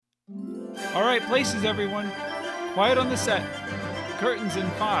All right, places, everyone. Quiet on the set. Curtains in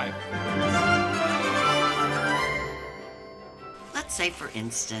 5. Let's say, for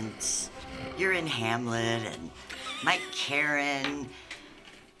instance, you're in Hamlet and Mike Karen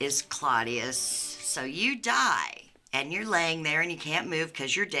is Claudius. So you die and you're laying there and you can't move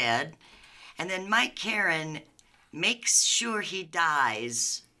because you're dead. And then Mike Karen makes sure he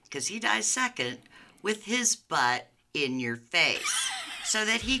dies, because he dies second, with his butt in your face. So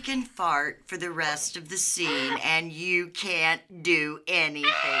that he can fart for the rest of the scene and you can't do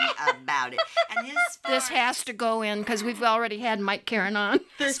anything about it. And his farts, This has to go in because we've already had Mike Karen on.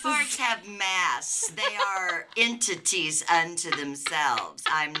 his farts have mass. They are entities unto themselves.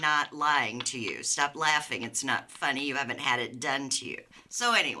 I'm not lying to you. Stop laughing. It's not funny. You haven't had it done to you.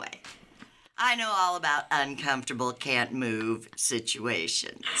 So anyway, I know all about uncomfortable, can't move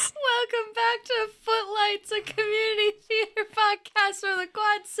situations. Welcome back to Footlights, a community theater podcast from the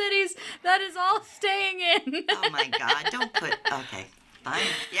Quad Cities that is all staying in. Oh my God, don't put, okay, fine.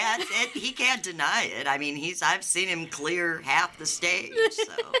 Yeah, it's it. He can't deny it. I mean, I've seen him clear half the stage,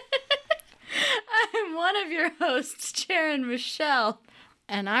 so. I'm one of your hosts, Jaren Michelle.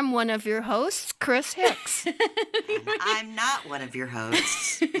 And I'm one of your hosts, Chris Hicks. And I'm not one of your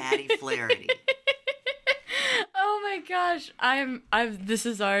hosts, Patti Flaherty. Oh my gosh, this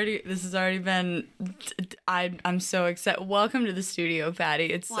has already been, I'm so excited. Welcome to the studio, Patti.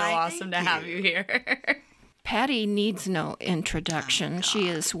 It's so awesome to have you here. Patty needs no introduction. Oh, she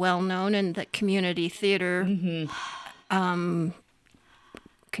is well known in the community theater,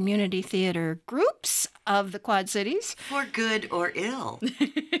 community theater groups of the Quad Cities. For good or ill.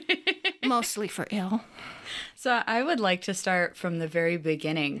 Mostly for ill. So I would like to start from the very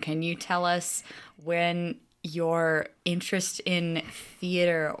beginning. Can you tell us when your interest in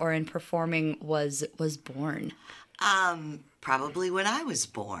theater or in performing was born? Probably when I was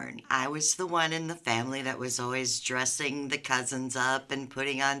born. I was the one in the family that was always dressing the cousins up and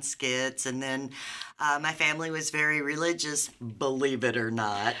putting on skits. And then my family was very religious, believe it or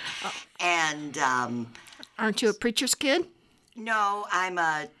not. And Aren't you a preacher's kid? no, I'm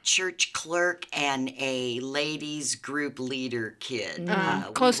a church clerk and a ladies group leader kid.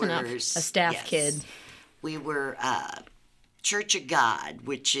 Close enough. A staff kid. We were Church of God,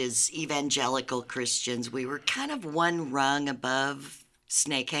 which is evangelical Christians. We were kind of one rung above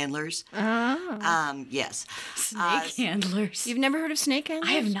snake handlers. Yes. Snake handlers. You've never heard of snake handlers?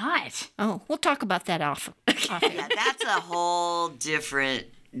 I have not. Oh, we'll talk about that off. Yeah, that's a whole different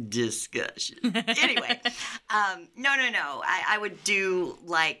discussion. Anyway, no. I would do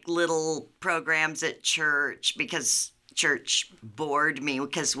like little programs at church because church bored me,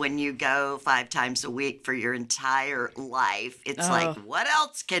 because when you go 5 times a week for your entire life, it's like, what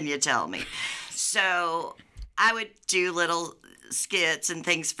else can you tell me? So I would do little skits and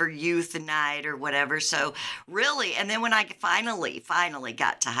things for youth night or whatever. So really, and then when I finally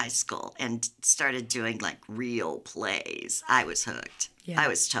got to high school and started doing like real plays, I was hooked. Yeah. I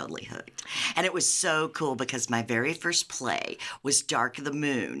was totally hooked. And it was so cool because my very first play was Dark of the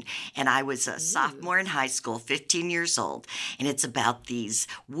Moon. And I was a sophomore in high school, 15 years old. And it's about these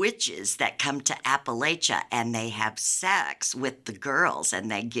witches that come to Appalachia and they have sex with the girls and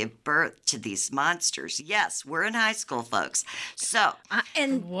they give birth to these monsters. Yes, we're in high school, folks. So,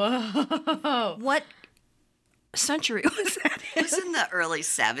 And Whoa. what century was that? it was in the early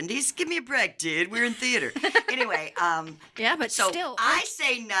 70s. Give me a break, dude. We're in theater. Anyway, Yeah, but so still. I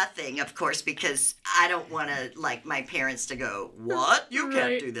say nothing, of course, because I don't want to, like, my parents to go, what? You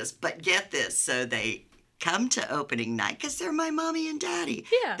can't Right. do this. But get this. So they come to opening night because they're my mommy and daddy.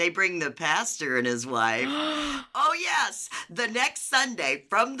 Yeah. They bring the pastor and his wife. Oh, yes. The next Sunday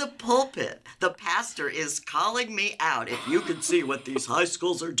from the pulpit, the pastor is calling me out. If you could see what these high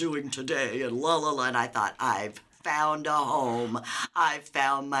schools are doing today and la la la. And I thought, I've found a home. I've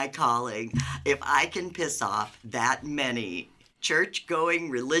found my calling. If I can piss off that many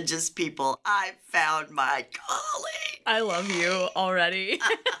church-going religious people, I've found my calling. I love you already.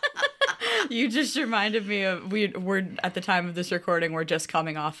 You just reminded me of we're at the time of this recording, we're just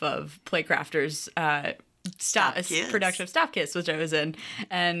coming off of Playcrafters Stop Kiss. production of Stop Kiss, which I was in,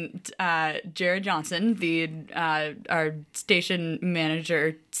 and Jared Johnson, our station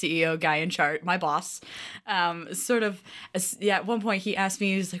manager, CEO guy in charge, my boss, at one point he asked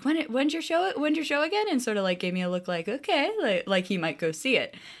me, he was like, when's your show again? And sort of like gave me a look like, okay, like he might go see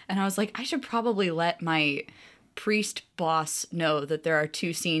it. And I was like, I should probably let my priest boss know that there are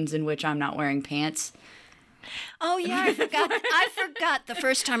 2 scenes in which I'm not wearing pants. Oh, yeah, I forgot. I forgot the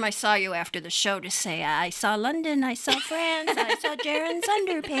first time I saw you after the show to say, I saw London, I saw France, I saw Jaren's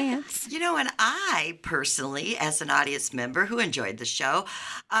underpants. You know, and I personally, as an audience member who enjoyed the show,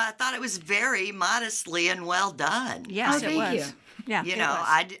 thought it was very modestly and well done. Yes, Oh, it thank was. you. Yeah, You it know,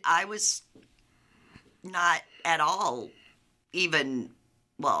 was. I was not at all even,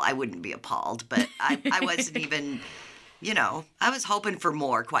 well, I wouldn't be appalled, but I wasn't even, you know, I was hoping for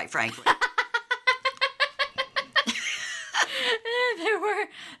more, quite frankly.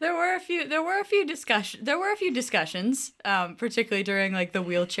 There were a few discussions, particularly during like the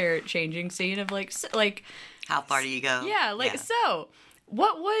wheelchair changing scene of like How far do you go? yeah, like so.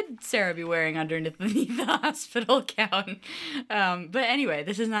 What would Sarah be wearing underneath the hospital gown? But anyway,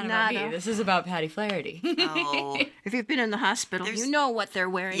 this is not about Nada. me. This is about Patti Flaherty. Oh, If you've been in the hospital, There's- you know what they're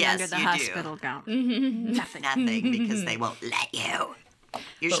wearing Yes, under the you do. hospital gown. Nothing. nothing, because they won't let you.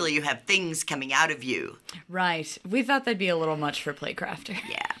 Usually you have things coming out of you. Right. We thought that'd be a little much for Playcrafter.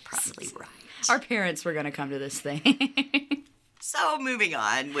 Yeah, probably right. Our parents were going to come to this thing. So moving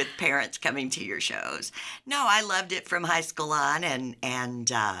on with parents coming to your shows. No, I loved it from high school on, and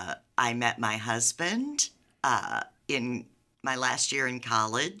I met my husband in my last year in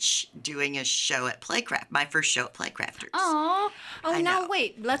college doing a show at Playcraft, my first show at Playcrafters. Oh, I now know.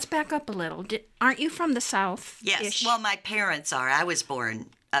 wait. Let's back up a little. Aren't you from the South? Yes, well, my parents are. I was born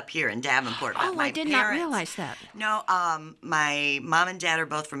up here in Davenport. But Oh, my I did not parents- realize that. No, my mom and dad are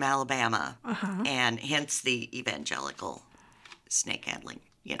both from Alabama, Uh-huh. and hence the evangelical snake handling,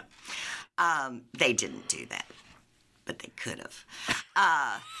 you know. They didn't do that, but they could have.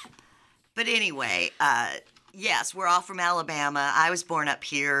 But anyway, yes, we're all from Alabama. I was born up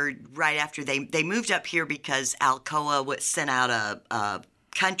here right after they moved up here because Alcoa sent out a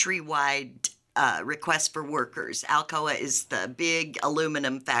countrywide request for workers. Alcoa is the big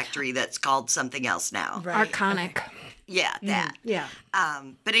aluminum factory that's called something else now. Arconic. Yeah, that. Yeah.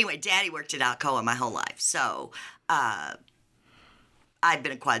 But anyway, Daddy worked at Alcoa my whole life, so I've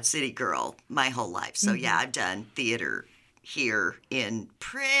been a Quad City girl my whole life. So yeah, I've done theater here in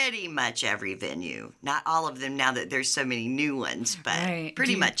pretty much every venue. Not all of them now that there's so many new ones, but Right.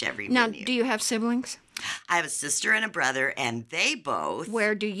 pretty much every Now, venue. do you have siblings? I have a sister and a brother, and they both.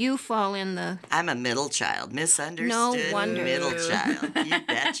 Where do you fall in the... I'm a middle child, misunderstood wonder. middle child. You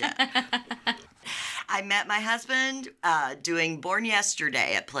betcha. I met my husband doing Born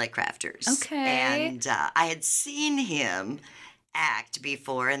Yesterday at Playcrafters. Okay. And I had seen him act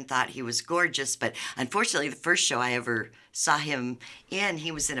before and thought he was gorgeous, but unfortunately the first show I ever saw him in, he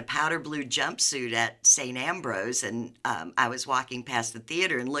was in a powder blue jumpsuit at St. Ambrose, and I was walking past the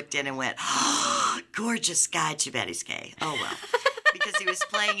theater and looked in and went, oh, gorgeous guy. Too bad he's gay. Oh well. Because he was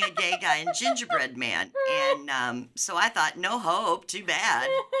playing a gay guy in Gingerbread Man. And so I thought, no hope, too bad,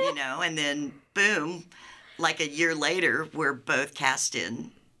 you know. And then, boom, like a year later, we're both cast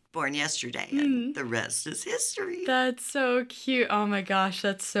in Born Yesterday, and the rest is history. That's so cute. Oh my gosh,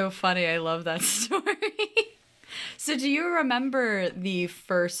 that's so funny. I love that story. So do you remember the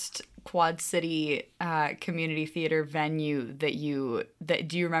first Quad City community theater venue do you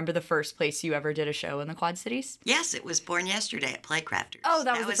remember the first place you ever did a show in the Quad Cities? Yes, it was Born Yesterday at Playcrafters. Oh,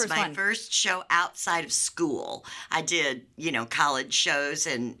 that was the first my one. first show outside of school. I did, you know, college shows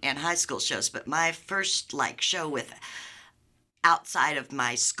and high school shows, but my first show with outside of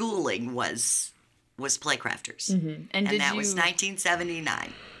my schooling was Playcrafters. Mm-hmm. And that was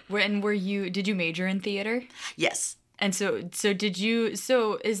 1979. Did you major in theater? Yes. And so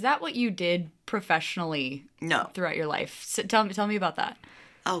is that what you did professionally No. throughout your life? So tell me about that.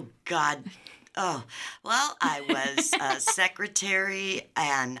 Oh, God. Oh, well, I was a secretary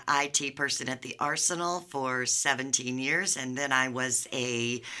and IT person at the Arsenal for 17 years, and then I was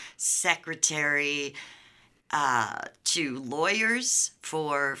a secretary to lawyers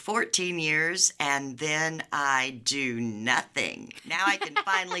for 14 years, and then I do nothing. Now I can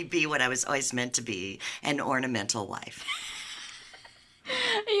finally be what I was always meant to be, an ornamental wife.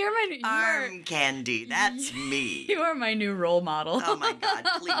 Arm candy, that's me. You are my new role model. Oh my God,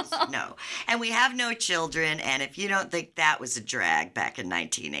 please, no. And we have no children, and if you don't think that was a drag back in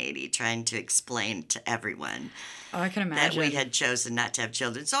 1980, trying to explain to everyone Oh, I can that imagine. we had chosen not to have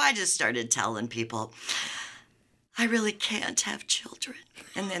children. So I just started telling people, I really can't have children.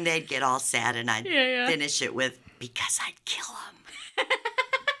 And then they'd get all sad, and I'd Yeah. finish it with, because I'd kill them.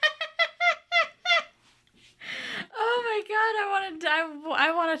 Oh my God,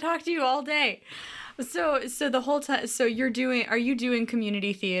 I want to talk to you all day. So the whole time, are you doing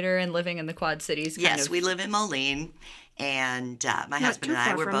community theater and living in the Quad Cities? Yes, we live in Moline, and my Not husband too and I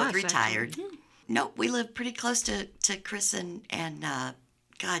far were from both us, retired. Nope, we live pretty close to Chris and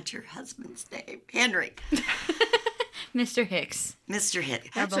God, your husband's name. Henry. Mr. Hicks. Mr. Hicks.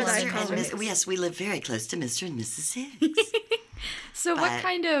 That's what I call and him. Yes, we live very close to Mr. and Mrs. Hicks. So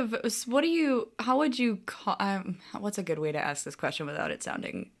how would you call, what's a good way to ask this question without it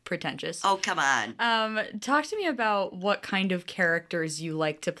sounding pretentious? Oh, come on. Talk to me about what kind of characters you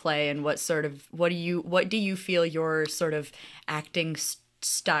like to play and what do you feel your sort of acting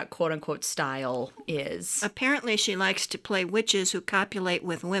quote unquote style is? Apparently, she likes to play witches who copulate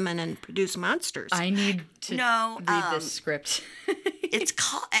with women and produce monsters. I need to read this script. It's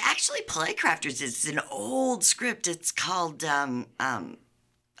called, actually, Playcrafters is an old script. It's called,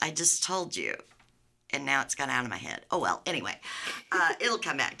 I just told you, and now it's gone out of my head. Oh, well, anyway, it'll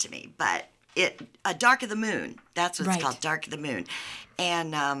come back to me. But Dark of the Moon, that's what it's called, Dark of the Moon.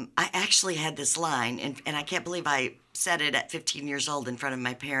 And I actually had this line, and I can't believe I said it at 15 years old in front of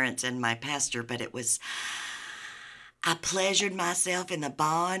my parents and my pastor, but it was, I pleasured myself in the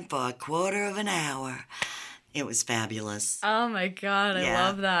barn for a quarter of an hour. It was fabulous. Oh my God, I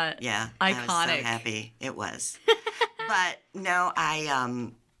love that. Yeah. Iconic. I was so happy. It was. But no,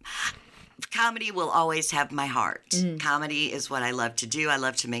 comedy will always have my heart. Comedy is what I love to do. I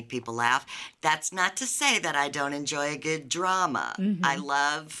love to make people laugh. That's not to say that I don't enjoy a good drama.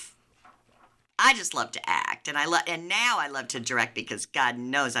 I just love to act, and now I love to direct because God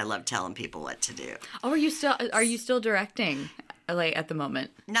knows I love telling people what to do. Oh, are you still directing? Like at the moment?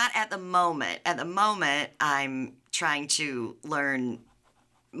 Not at the moment. At the moment, I'm trying to learn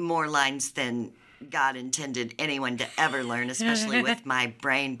more lines than God intended anyone to ever learn, especially with my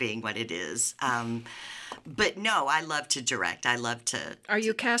brain being what it is. But no, I love to direct. I love to. Are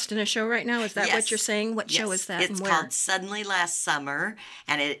you cast in a show right now? Is that what you're saying? What show is that? It's called Suddenly Last Summer,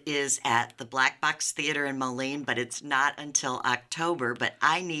 and it is at the Black Box Theater in Moline, but it's not until October. But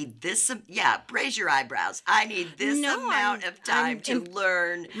I need this. Raise your eyebrows. I need this amount of time to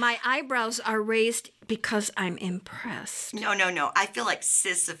learn. My eyebrows are raised because I'm impressed. No. I feel like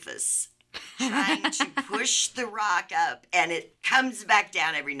Sisyphus. Trying to push the rock up, and it comes back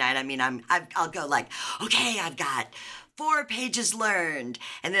down every night. I mean, I'll go like, okay, I've got 4 pages learned,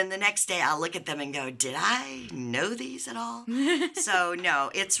 and then the next day I'll look at them and go, did I know these at all? So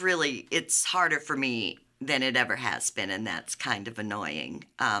no, it's harder for me than it ever has been, and that's kind of annoying.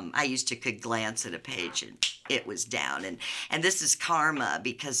 I used to could glance at a page and it was down, and this is karma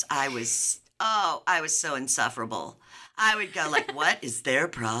because I was so insufferable. I would go like, what is their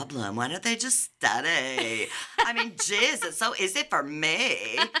problem? Why don't they just study? I mean, Jesus, so is it for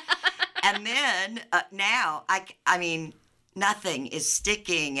me? And then now, I mean, nothing is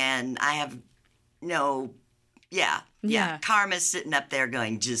sticking, and I have no, karma's sitting up there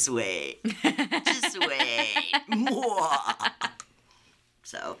going, just wait, more.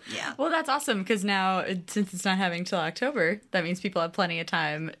 So, yeah. Well, that's awesome because now, since it's not happening till October, that means people have plenty of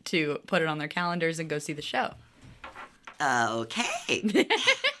time to put it on their calendars and go see the show. Okay.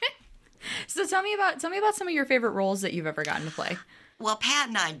 So tell me about some of your favorite roles that you've ever gotten to play. Well, Pat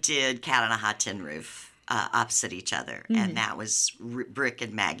and I did Cat on a Hot Tin Roof opposite each other, and that was Brick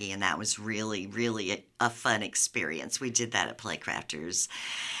and Maggie, and that was really, really a fun experience. We did that at Playcrafters.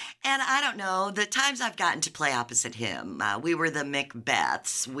 And I don't know, the times I've gotten to play opposite him, we were the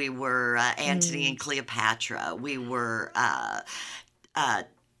Macbeths, we were Antony and Cleopatra, we were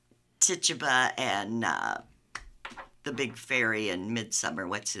Tituba and the big fairy in Midsummer.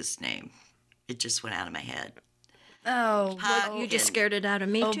 What's his name? It just went out of my head. Oh, you just scared it out of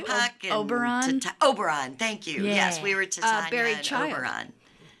me, too. Puck and Oberon? Oberon, thank you. Yeah. Yes, we were Titania Buried and Child. Oberon.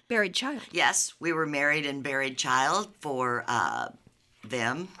 Buried Child. Yes, we were Married and Buried Child for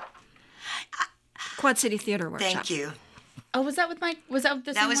them. Quad City Theater Workshop. Thank you. Oh, was that with Mike? Was that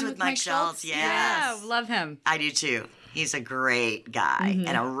the same That was one with Mike Schultz, Yeah, yes. love him. I do too. He's a great guy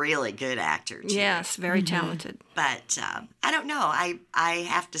and a really good actor too. Yes, very talented. But I don't know. I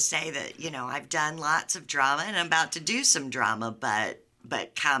have to say that, I've done lots of drama and I'm about to do some drama,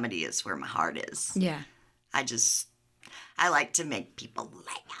 but comedy is where my heart is. Yeah. I like to make people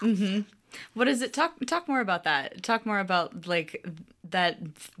laugh. Mm-hmm. What is it? Talk more about that. Talk more about like that.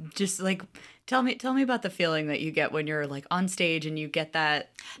 Just like tell me about the feeling that you get when you're like on stage and you get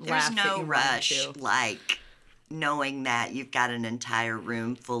that laugh. There's no that you rush want to. like knowing that you've got an entire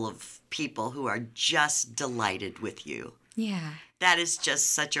room full of people who are just delighted with you. Yeah. That is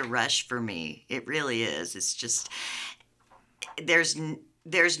just such a rush for me. It really is. It's just there's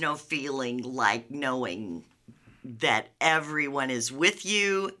no feeling like knowing that everyone is with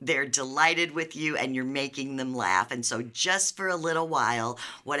you, they're delighted with you, and you're making them laugh. And so just for a little while,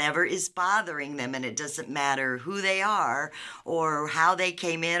 whatever is bothering them, and it doesn't matter who they are or how they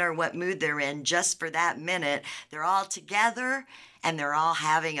came in or what mood they're in, just for that minute, they're all together and they're all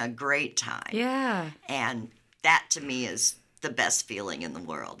having a great time. Yeah. And that to me is the best feeling in the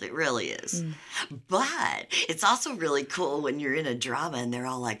world. It really is. But it's also really cool when you're in a drama and they're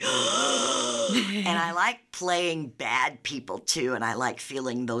all like, and I like playing bad people too, and I like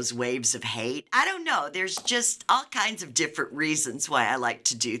feeling those waves of hate. I don't know. There's just all kinds of different reasons why I like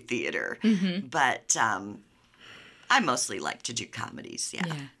to do theater. But I mostly like to do comedies,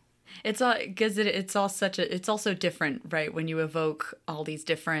 yeah. It's all because it's also different, right? When you evoke all these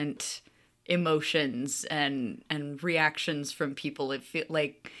different emotions and reactions from people, it feel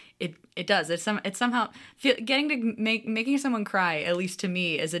like it does. It's somehow getting to making someone cry, at least to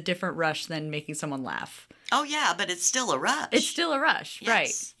me, is a different rush than making someone laugh. Oh yeah, but it's still a rush. It's still a rush,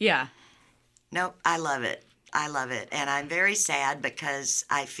 right? Yeah. Nope, I love it. I love it. And I'm very sad because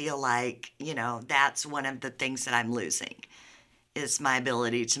I feel like, that's one of the things that I'm losing is my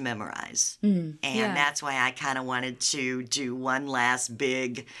ability to memorize. And that's why I kind of wanted to do one last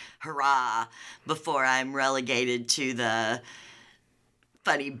big hurrah before I'm relegated to the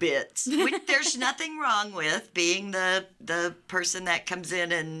funny bits, which there's nothing wrong with being the person that comes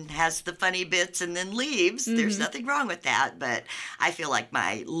in and has the funny bits and then leaves. There's nothing wrong with that, but I feel like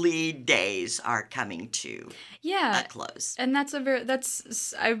my lead days are coming to a close. And that's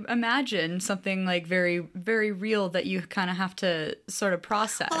I imagine something like very, very real that you kind of have to sort of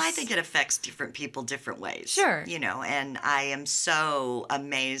process. Well, I think it affects different people different ways. Sure. And I am so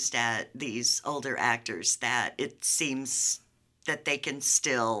amazed at these older actors that it seems that they can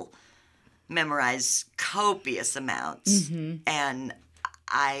still memorize copious amounts. And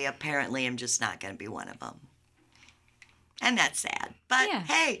I apparently am just not going to be one of them. And that's sad. But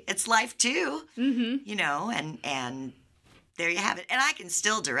hey, it's life too, and there you have it. And I can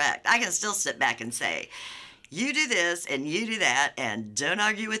still direct. I can still sit back and say, you do this and you do that, and don't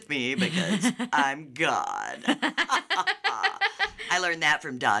argue with me because I'm God. I learned that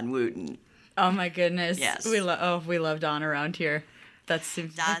from Don Wooten. Oh my goodness. Yes. We love Don around here. Don's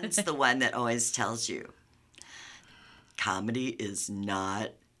the one that always tells you comedy is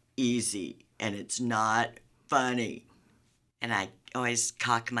not easy and it's not funny. And I always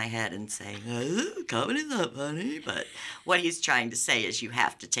cock my head and say, comedy's not funny. But what he's trying to say is you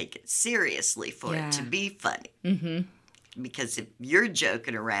have to take it seriously for it to be funny. Because if you're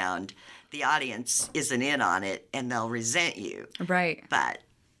joking around, the audience isn't in on it and they'll resent you. Right. But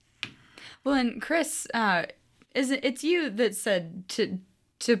well, and Chris, it's you that said to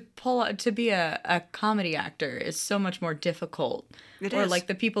be a comedy actor is so much more difficult. It or is. Like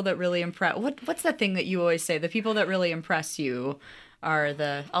the people that really impress. What's that thing that you always say? The people that really impress you are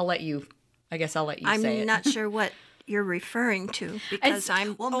the. I'll let you say it. I'm not sure what you're referring to because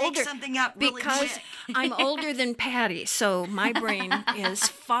I'm we'll older. make something up really because quick. I'm older than Patti, so my brain is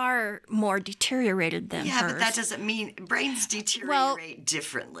far more deteriorated than hers. Yeah, but that doesn't mean brains deteriorate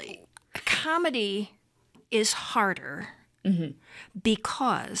differently. Comedy is harder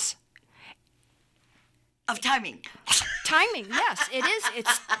because of timing. Timing, yes, it is.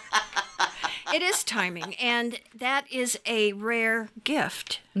 It is timing, and that is a rare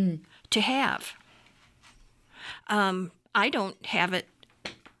gift to have. I don't have it.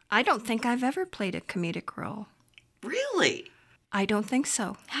 I don't think I've ever played a comedic role. Really? I don't think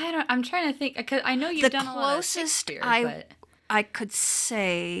so. I'm trying to think because I know you've done a lot of Shakespeare. I could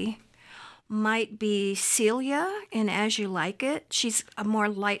say might be Celia in As You Like It. She's a more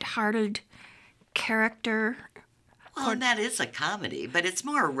lighthearted character. Well, and that is a comedy, but it's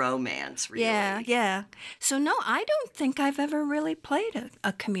more a romance, really. Yeah. So, no, I don't think I've ever really played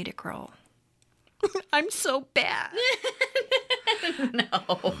a comedic role. I'm so bad.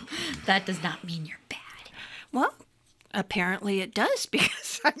 No, that does not mean you're bad. Well, apparently it does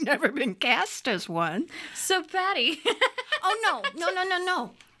because I've never been cast as one. So, Patti. Oh,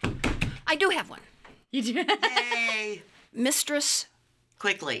 no. I do have one. You do? Yay! Mistress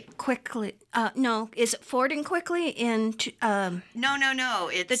Quickly. No, is it Ford and Quickly in... No.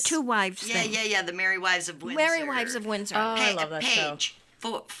 It's the Two Wives thing. Yeah. The Merry Wives of Windsor. Merry Wives of Windsor. Oh, I love that show. Paige.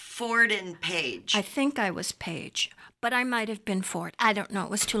 Ford and Paige. I think I was Paige, but I might have been Ford. I don't know.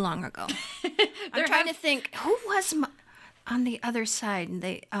 It was too long ago. I'm trying to think. Who was on the other side? And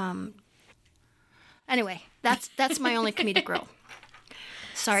they... Anyway, that's my only comedic role.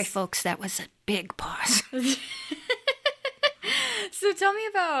 Sorry, folks. That was a big pause. So tell me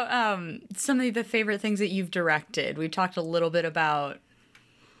about some of the favorite things that you've directed. We talked a little bit about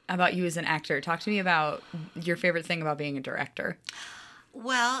about you as an actor. Talk to me about your favorite thing about being a director.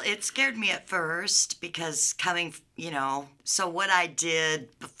 Well, it scared me at first because so what I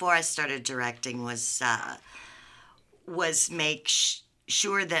did before I started directing was make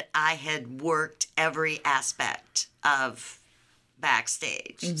sure that I had worked every aspect of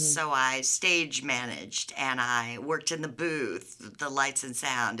backstage. Mm-hmm. So I stage managed, and I worked in the booth, the lights and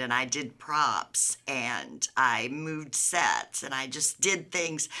sound, and I did props, and I moved sets, and I just did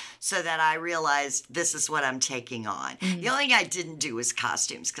things so that I realized this is what I'm taking on. Mm-hmm. The only thing I didn't do was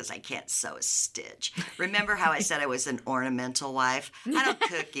costumes because I can't sew a stitch. Remember how I said I was an ornamental wife? I don't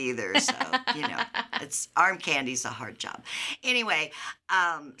cook either, so, it's arm candy's a hard job. Anyway,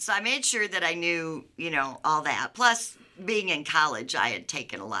 so I made sure that I knew, all that. Plus, being in college, I had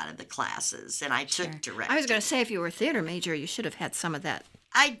taken a lot of the classes, and I took directing. I was going to say, if you were a theater major, you should have had some of that.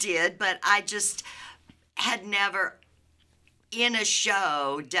 I did, but I just had never, in a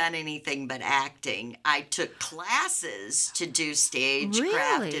show, done anything but acting. I took classes to do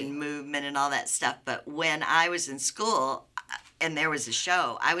stagecraft and movement and all that stuff, but when I was in school and there was a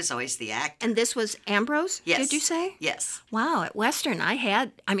show, I was always the actor. And this was Ambrose, Yes. did you say? Yes. Wow, at Western,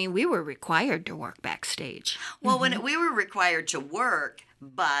 we were required to work backstage. Well, when we were required to work,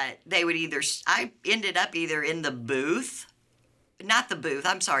 but they would I ended up either in the booth, in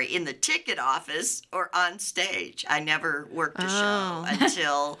the ticket office or on stage. I never worked a show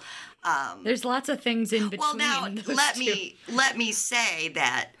until... There's lots of things in between. Well, now let me say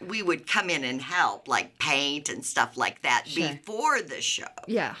that we would come in and help, like paint and stuff like that before the show.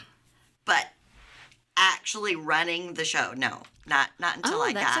 Yeah. But actually running the show, no, not until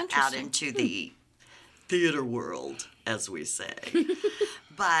I got out into the theater world, as we say.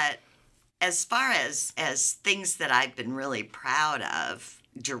 But as far as things that I've been really proud of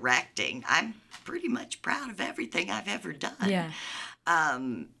directing, I'm pretty much proud of everything I've ever done. Yeah.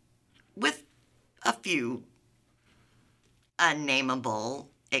 With a few unnameable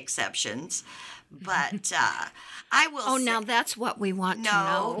exceptions. But I will say... Oh, now that's what we want to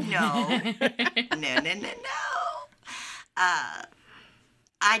know. No.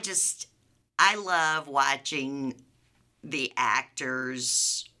 I love watching the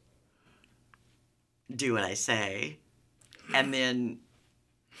actors do what I say. And then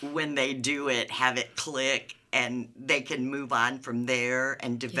when they do it, have it click, and they can move on from there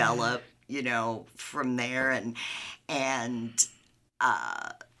and develop, from there. And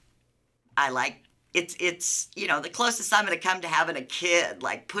I like, it's the closest I'm going to come to having a kid.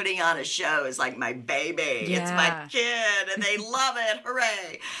 Like, putting on a show is like my baby. Yeah. It's my kid, and they love it.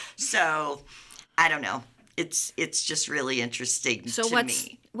 Hooray. So, I don't know. It's just really interesting to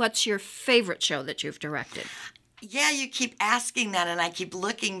me. What's your favorite show that you've directed? Yeah, you keep asking that, and I keep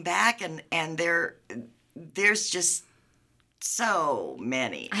looking back, and there's just so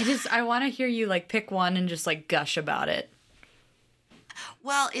many. I want to hear you pick one and just gush about it.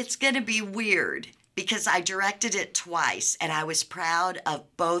 Well, it's going to be weird because I directed it twice, and I was proud of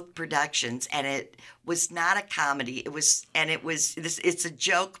both productions, and it was not a comedy. It's a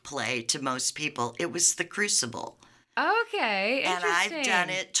joke play to most people. It was The Crucible. Okay, and I've done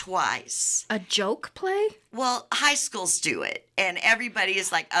it twice. A joke play? Well, high schools do it, and everybody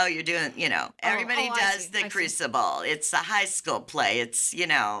is like, "Oh, you're doing," everybody does The Crucible. It's a high school play. It's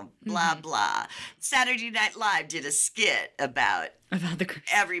blah blah. Saturday Night Live did a skit about the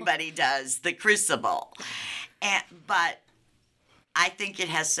Crucible. Everybody does The Crucible, but I think it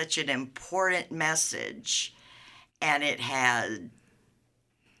has such an important message, and it had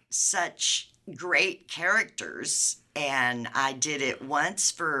such great characters. And I did it once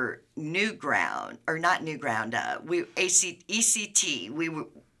for ECT.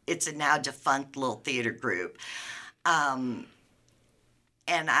 It's a now defunct little theater group. And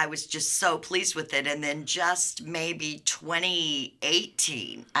I was just so pleased with it. And then just maybe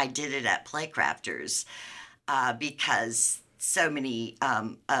 2018, I did it at Playcrafters because so many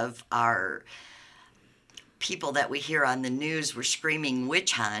of our people that we hear on the news were screaming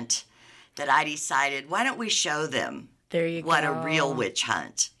witch hunt, that I decided, why don't we show them what a real witch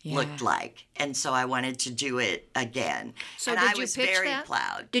hunt looked like? And so I wanted to do it again. So and did I you was pitch very that?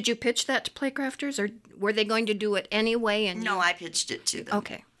 proud. Did you pitch that to Playcrafters, or were they going to do it anyway? No, I pitched it to them.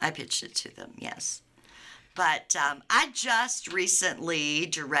 Okay. I pitched it to them, yes. But I just recently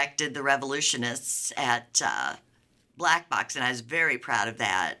directed The Revolutionists at Black Box, and I was very proud of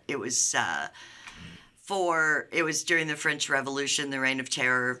that. It was during the French Revolution, the Reign of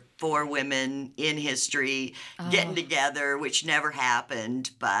Terror, 4 women in history getting together, which never happened,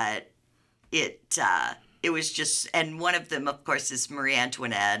 but it it was just, and one of them, of course, is Marie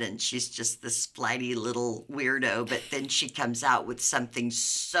Antoinette, and she's just this flighty little weirdo, but then she comes out with something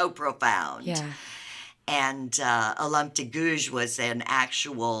so profound. Yeah. And Olympe de Gouges was an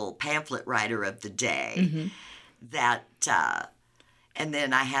actual pamphlet writer of the day. Mm-hmm. That, and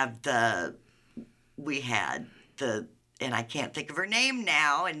then we had the, and I can't think of her name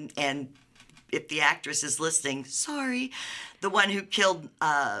now, and if the actress is listening, sorry, the one who killed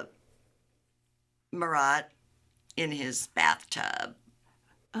Marat in his bathtub.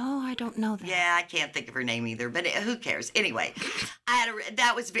 Oh, I don't know that. Yeah, I can't think of her name either, but who cares? Anyway,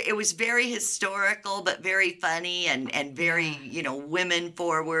 it was very historical, but very funny and very, women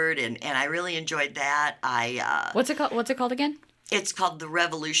forward, and I really enjoyed that. What's it called? What's it called again? It's called The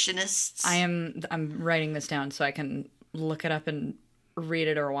Revolutionists. I'm writing this down so I can look it up and read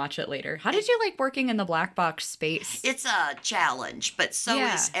it or watch it later. How did you like working in the black box space? It's a challenge, but so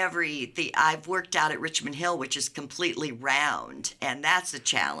is I've worked out at Richmond Hill, which is completely round, and that's a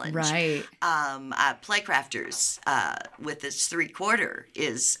challenge. Right. Playcrafters with this 3/4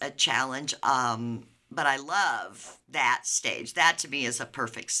 is a challenge. But I love that stage. That to me is a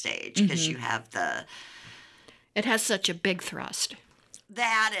perfect stage because you have It has such a big thrust.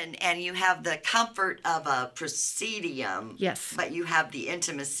 that and you have the comfort of a proscenium. Yes. But you have the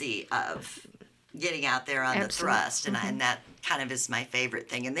intimacy of getting out there on the thrust, and that kind of is my favorite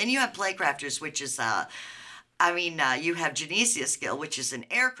thing. And then you have Playcrafters, which is you have Genesia skill, which is an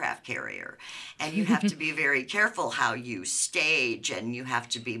aircraft carrier, and you have to be very careful how you stage, and you have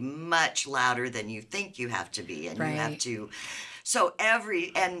to be much louder than you think you have to be, and you have to. So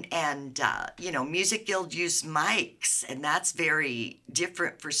Music Guild use mics, and that's very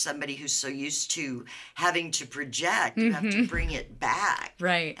different for somebody who's so used to having to project. You have to bring it back.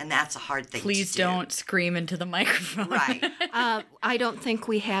 Right. And that's a hard thing to do. Please don't scream into the microphone. Right. I don't think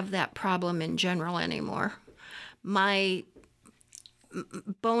we have that problem in general anymore. My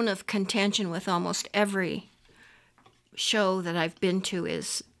bone of contention with almost every show that I've been to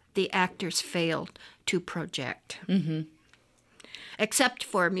is the actors failed to project. Mm-hmm. Except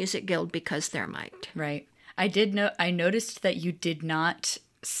for Music Guild because they're mic'd. Right. I noticed that you did not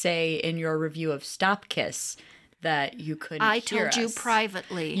say in your review of Stop Kiss that you couldn't I hear told you us.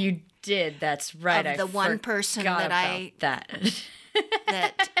 privately. You did. That's right. Of the one person that that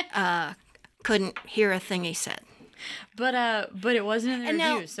couldn't hear a thing he said. But it wasn't in the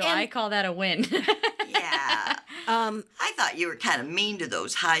review, so I call that a win. Yeah. I thought you were kind of mean to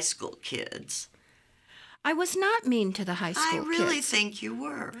those high school kids. I was not mean to the high school kids. I really think you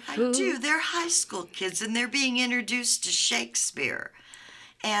were. I do. They're high school kids, and they're being introduced to Shakespeare.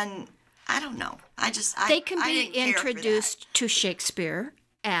 And I don't know. They can be introduced to Shakespeare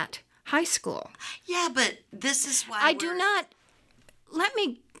at high school. Yeah, but this is why I do not. Let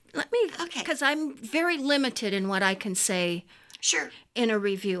me. Okay. Because I'm very limited in what I can say. Sure. In a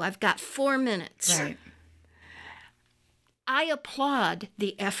review, I've got 4 minutes. Right. I applaud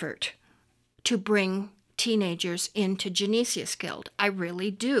the effort to bring teenagers into Genesius Guild. I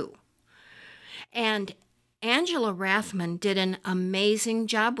really do. And Angela Rathman did an amazing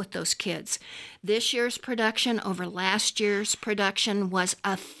job with those kids. This year's production over last year's production was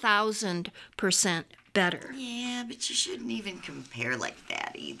 1,000% better. Yeah, but you shouldn't even compare like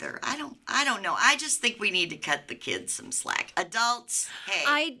that either. I don't know. I just think we need to cut the kids some slack. Adults, hey.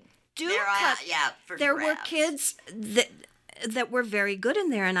 I do cut. There were kids that were very good in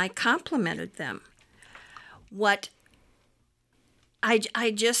there, and I complimented them. What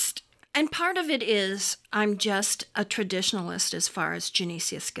I just, and part of it is I'm just a traditionalist as far as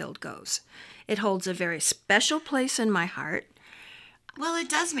Genesius Guild goes. It holds a very special place in my heart. Well, it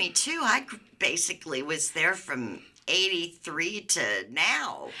does me too. I basically was there from 83 to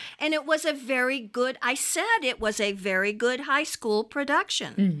now. And it was a very good high school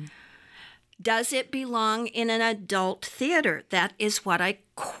production. Mm. Does it belong in an adult theater? That is what I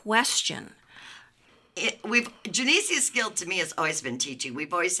question. Genesius Guild to me has always been teaching.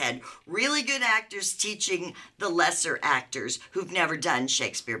 We've always had really good actors teaching the lesser actors who've never done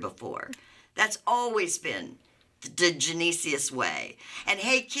Shakespeare before. That's always been the Genesius way. And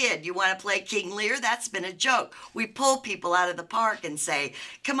hey kid, you want to play King Lear? That's been a joke. We pull people out of the park and say,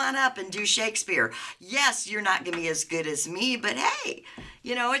 come on up and do Shakespeare. Yes, you're not going to be as good as me, but hey,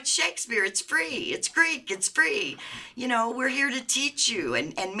 it's Shakespeare. It's free. It's Greek. It's free. We're here to teach you.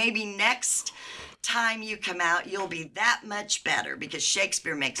 And maybe next time you come out, you'll be that much better because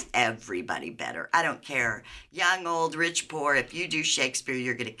Shakespeare makes everybody better. I don't care, young, old, rich, poor. If you do Shakespeare,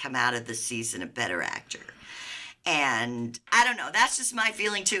 you're going to come out of the season a better actor. And I don't know, that's just my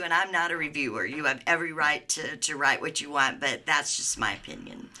feeling too, and I'm not a reviewer. You have every right to write what you want, but that's just my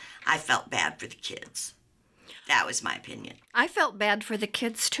opinion. I felt bad for the kids. That was my opinion. I felt bad for the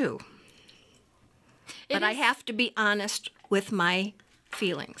kids too. But I have to be honest with my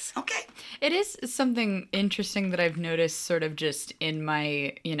feelings. Okay. It is something interesting that I've noticed sort of just in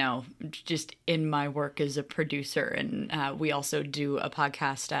my, just in my work as a producer. And we also do a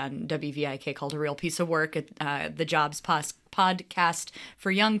podcast on WVIK called A Real Piece of Work, the Jobs podcast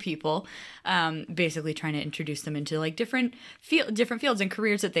for young people, basically trying to introduce them into like different fields and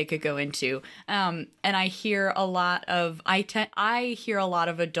careers that they could go into. And I hear a lot of, I hear a lot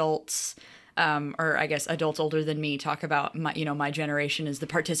of adults, or I guess adults older than me, talk about my generation is the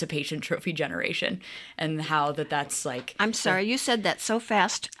participation trophy generation, and how that's like. I'm sorry, you said that so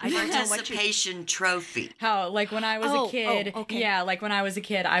fast. I don't know what participation trophy. How like when I was a kid, like when I was a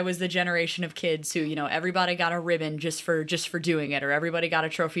kid, I was the generation of kids who everybody got a ribbon just for doing it, or everybody got a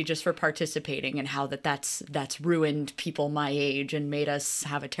trophy just for participating, and how that's ruined people my age and made us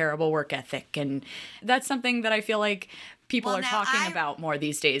have a terrible work ethic, and that's something that I feel like people are talking about more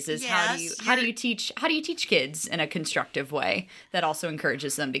these days is how do you teach kids in a constructive way that also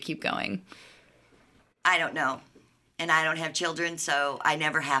encourages them to keep going? I don't know. And I don't have children, so I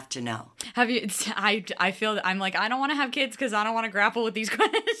never have to know. Have you? I feel that I'm like, I don't want to have kids because I don't want to grapple with these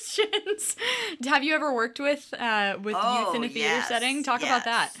questions. Have you ever worked with youth in a theater setting? Talk about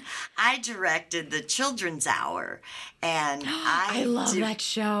that. I directed the Children's Hour, and I love that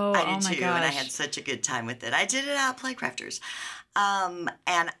show. I did my too, gosh. and I had such a good time with it. I did it out at Playcrafters, and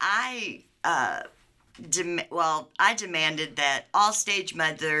I demanded that all stage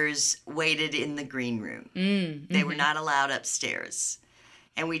mothers waited in the green room. They were not allowed upstairs.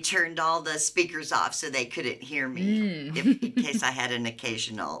 And we turned all the speakers off so they couldn't hear me in case I had an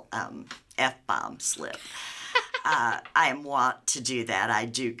occasional F-bomb slip. I am wont to do that. I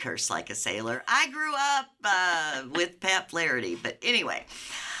do curse like a sailor. I grew up with Patti Flaherty. But anyway,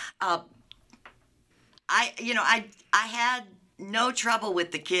 I had no trouble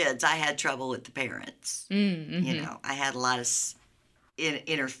with the kids. I had trouble with the parents. I had a lot of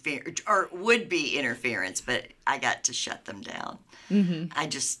interference, or would-be interference, but I got to shut them down.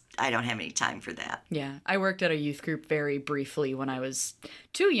 I don't have any time for that. Yeah. I worked at a youth group very briefly when I was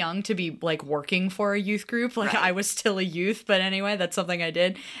too young to be like working for a youth group. Like I was still a youth, but anyway, that's something I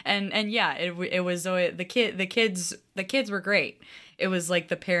did. And yeah, it was the kids were great. It was like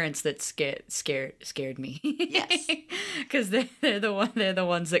the parents that scared me. Yes, because they're the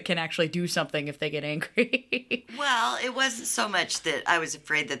ones that can actually do something if they get angry. Well, it wasn't so much that I was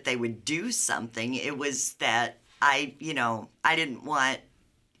afraid that they would do something. It was that I didn't want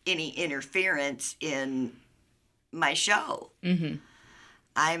any interference in my show. In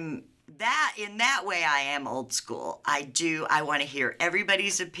that way, I am old school. I want to hear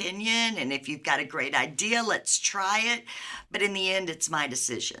everybody's opinion, and if you've got a great idea, let's try it. But in the end, it's my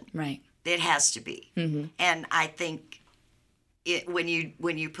decision. Right. It has to be. And I think when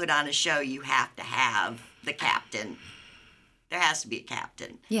you put on a show, you have to have the captain. There has to be a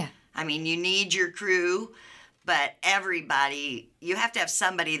captain. Yeah. I mean, you need your crew, but you have to have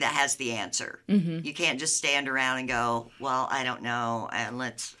somebody that has the answer. You can't just stand around and go, well, I don't know, and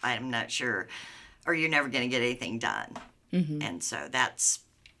I'm not sure, or you're never going to get anything done. And so that's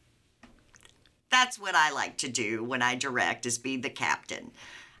what I like to do when I direct, is be the captain.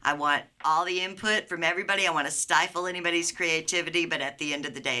 I want all the input from everybody. I want to stifle anybody's creativity, but at the end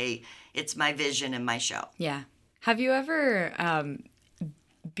of the day, it's my vision and my show. Yeah. Have you ever...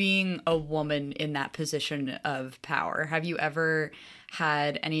 being a woman in that position of power, have you ever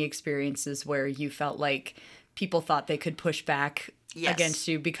had any experiences where you felt like people thought they could push back against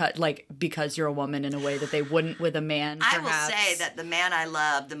you because you're a woman in a way that they wouldn't with a man, perhaps? I will say that the man I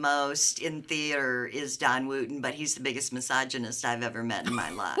love the most in theater is Don Wooten, but he's the biggest misogynist I've ever met in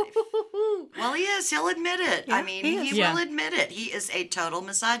my life. Well, he is. He'll admit it. Yeah, I mean, he will admit it. He is a total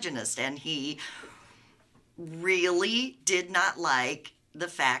misogynist, and he really did not like the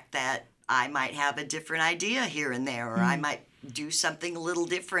fact that I might have a different idea here and there, or I might do something a little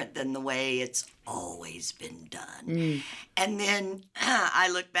different than the way it's always been done. And then I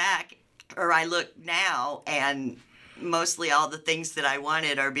look now, and mostly all the things that I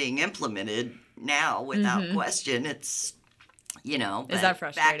wanted are being implemented now without question. It's, is that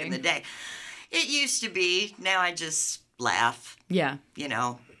frustrating? Back in the day, it used to be. Now I just laugh. Yeah.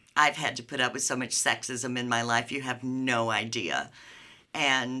 I've had to put up with so much sexism in my life, you have no idea.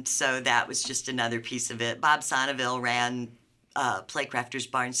 And so that was just another piece of it. Bob Sonneville ran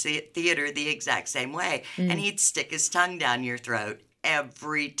Playcrafters Barnes Theater the exact same way. And he'd stick his tongue down your throat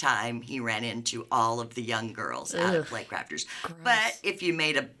every time he ran into all of the young girls out of Playcrafters. Gross. But if you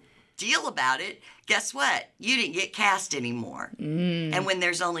made a deal about it, guess what? You didn't get cast anymore. And when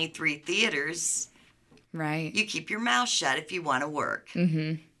there's only 3 theaters, Right. You keep your mouth shut if you want to work.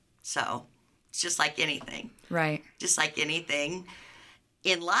 Mm-hmm. So it's just like anything. Right. Just like anything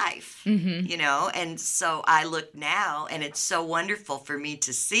in life, you know? And so I look now, and it's so wonderful for me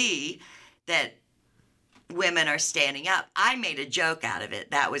to see that women are standing up. I made a joke out of it.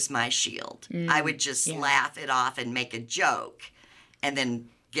 That was my shield. I would just laugh it off and make a joke and then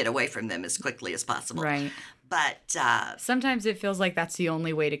get away from them as quickly as possible. Right. But sometimes it feels like that's the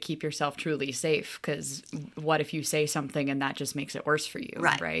only way to keep yourself truly safe, because what if you say something and that just makes it worse for you,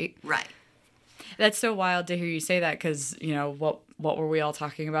 right? Right. That's so wild to hear you say that, because, you know, what were we all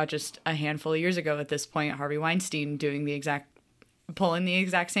talking about just a handful of years ago at this point? Harvey Weinstein pulling the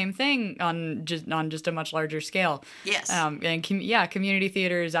exact same thing on just a much larger scale. Yes. And community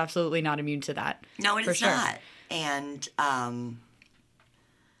theater is absolutely not immune to that. No, it's not. And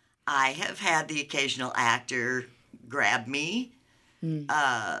I have had the occasional actor grab me.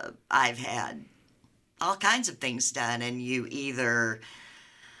 I've had all kinds of things done, and you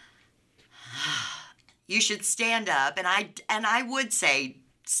should stand up, and I would say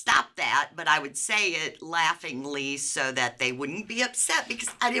stop that, but I would say it laughingly so that they wouldn't be upset, because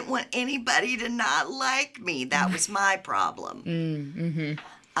I didn't want anybody to not like me. That was my problem.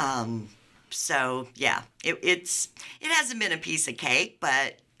 Mm-hmm. So yeah, it hasn't been a piece of cake,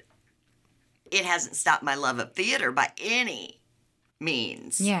 but it hasn't stopped my love of theater by any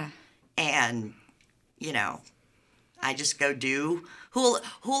means. Yeah. And, you know, I just go do, who'll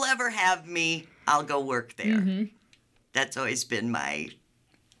ever have me, I'll go work there. Mm-hmm. That's always been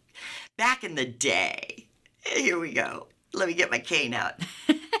back in the day, here we go. Let me get my cane out.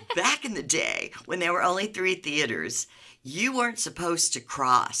 Back in the day, when there were only 3 theaters, you weren't supposed to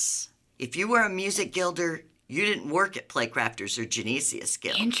cross. If you were a music guilder, you didn't work at Playcrafters or Genesius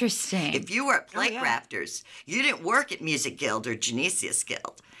Guild. Interesting. If you were at Playcrafters, you didn't work at Music Guild or Genesius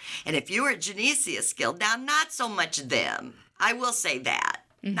Guild. And if you were at Genesius Guild, now not so much them. I will say that.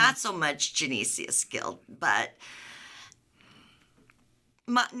 Mm-hmm. Not so much Genesius Guild, but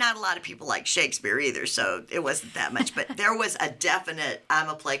not a lot of people like Shakespeare either, so it wasn't that much. But there was a definite, I'm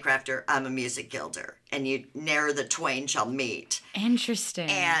a Playcrafter, I'm a Music Guilder, and you ne'er the twain shall meet. Interesting.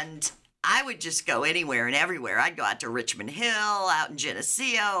 And I would just go anywhere and everywhere. I'd go out to Richmond Hill, out in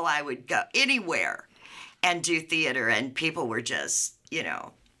Geneseo. I would go anywhere and do theater. And people were just, you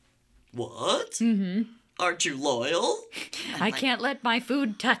know, what? Mm-hmm. Aren't you loyal? I can't let my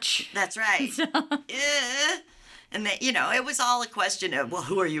food touch. That's right. And then, you know, it was all a question of, well,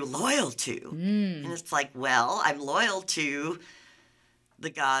 who are you loyal to? And it's like, well, I'm loyal to the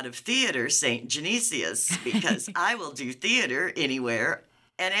god of theater, St. Genesius, because I will do theater anywhere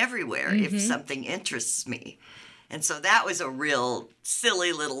and everywhere if something interests me. And so that was a real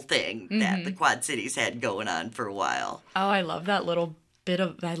silly little thing that the Quad Cities had going on for a while. Oh, I love that little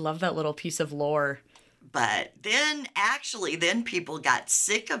piece of lore. But then people got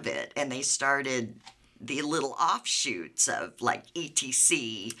sick of it, and they started the little offshoots of like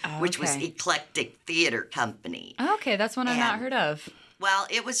ETC, which was Eclectic Theater Company. Okay, that's one I've not heard of. Well,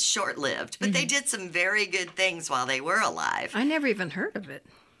 it was short-lived, but they did some very good things while they were alive. I never even heard of it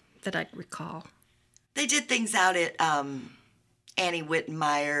that I recall. They did things out at Annie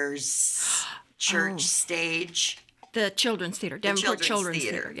Whitmeyer's church stage. The Children's Theater, Denver Children's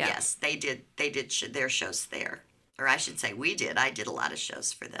Theater. Yeah. Yes, they did their shows there. Or I should say we did. I did a lot of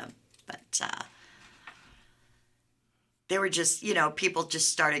shows for them. But they were just, you know, people just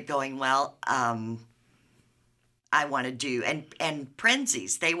started going, well, I want to do, and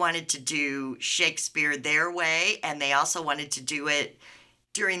Prenzies, they wanted to do Shakespeare their way, and they also wanted to do it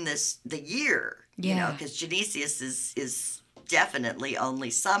during the year, you know, because Genesius is definitely only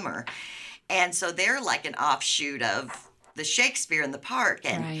summer. And so they're like an offshoot of the Shakespeare in the Park.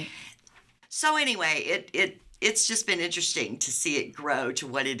 And so anyway, it's just been interesting to see it grow to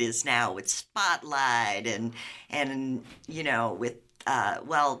what it is now with Spotlight and you know, with,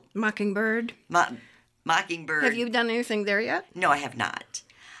 Mockingbird. Mockingbird. Have you done anything there yet? No, I have not.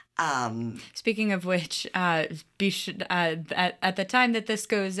 Speaking of which, at the time that this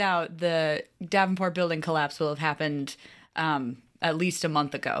goes out, the Davenport building collapse will have happened at least a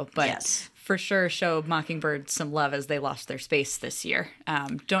month ago. But for sure, show Mockingbird some love as they lost their space this year.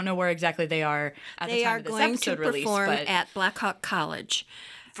 Don't know where exactly they are at the time of this episode release. They are going to perform at Blackhawk College.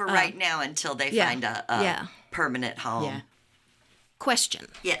 For right now, until they find a permanent home. Yeah. Question.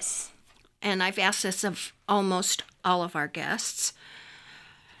 Yes. And I've asked this of almost all of our guests.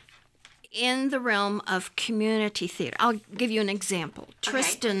 In the realm of community theater, I'll give you an example.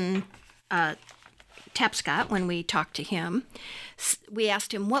 Tristan Tapscott, when we talked to him, we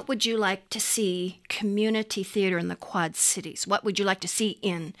asked him, what would you like to see community theater in the Quad Cities? What would you like to see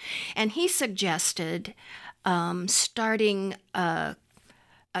in? And he suggested starting a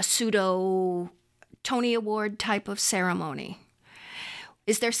pseudo Tony Award type of ceremony.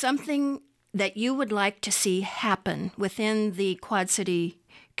 Is there something that you would like to see happen within the Quad City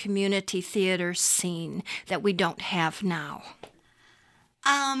community theater scene that we don't have now?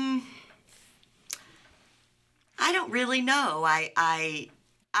 I don't really know. I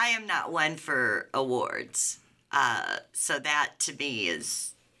am not one for awards, so that to me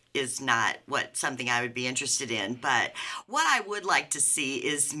is not something I would be interested in. But what I would like to see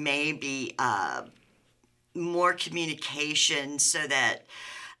is maybe more communication, so that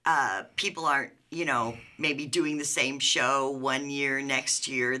people aren't, maybe doing the same show one year, next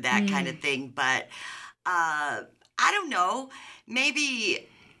year, that kind of thing. But I don't know. Maybe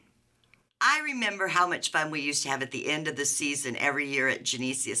I remember how much fun we used to have at the end of the season every year at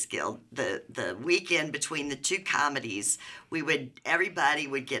Genesius Guild. The weekend between the two comedies, everybody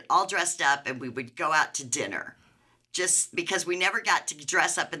would get all dressed up and we would go out to dinner. Just because we never got to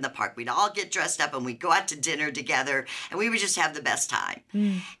dress up in the park. We'd all get dressed up and we'd go out to dinner together and we would just have the best time.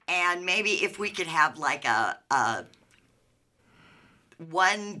 And maybe if we could have like a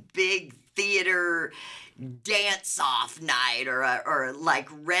one big theater dance-off night, or like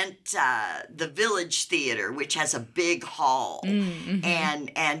rent the Village Theater, which has a big hall, and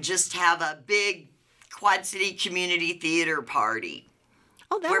just have a big Quad City community theater party.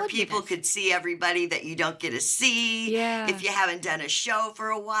 Oh, that where would be people nice. could see everybody that you don't get to see. Yeah. If you haven't done a show for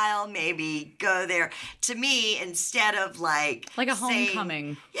a while, maybe go there. To me, instead of like a saying,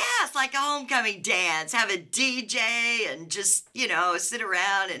 homecoming. yes, like a homecoming dance, have a DJ and just, sit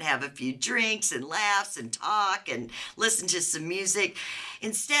around and have a few drinks and laughs and talk and listen to some music.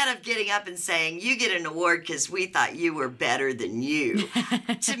 Instead of getting up and saying, you get an award because we thought you were better than you.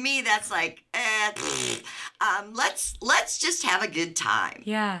 To me, that's like, let's just have a good time.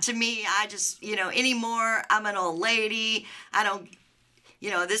 Yeah. To me, I just, anymore, I'm an old lady. I don't,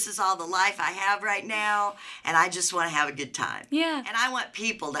 this is all the life I have right now, and I just want to have a good time. Yeah. And I want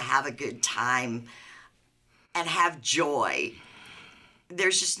people to have a good time and have joy.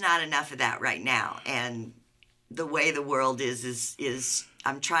 There's just not enough of that right now. And the way the world is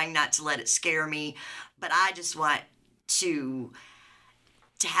I'm trying not to let it scare me, but I just want to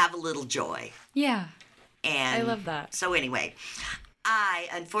have a little joy. Yeah. And I love that. So anyway, I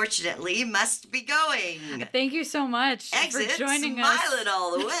unfortunately must be going. Thank you so much Exit, for joining us. smiling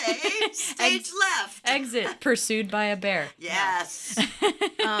all the way. Stage left. Exit, pursued by a bear. Yes.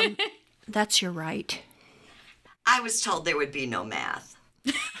 That's your right. I was told there would be no math.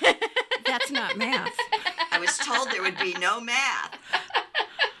 That's not math. I was told there would be no math.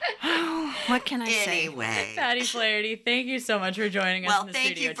 What can I say? Anyway. Patti Flaherty, thank you so much for joining us Well, in the thank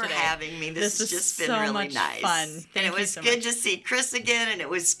studio you for today. having me. This has was just been so really much nice. fun. And Thank it you was so good much. to see Chris again, and it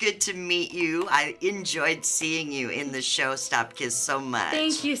was good to meet you. I enjoyed seeing you in the show Stop Kiss so much.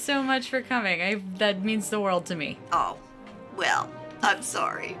 Thank you so much for coming. That means the world to me. Oh, well, I'm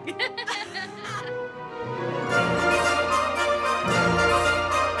sorry.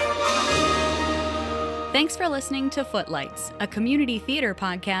 Thanks for listening to Footlights, a community theater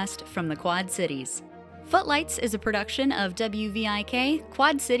podcast from the Quad Cities. Footlights is a production of WVIK,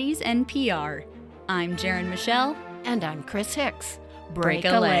 Quad Cities, and PR. I'm Jaren Michelle. And I'm Chris Hicks. Break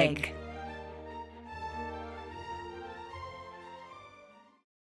a leg.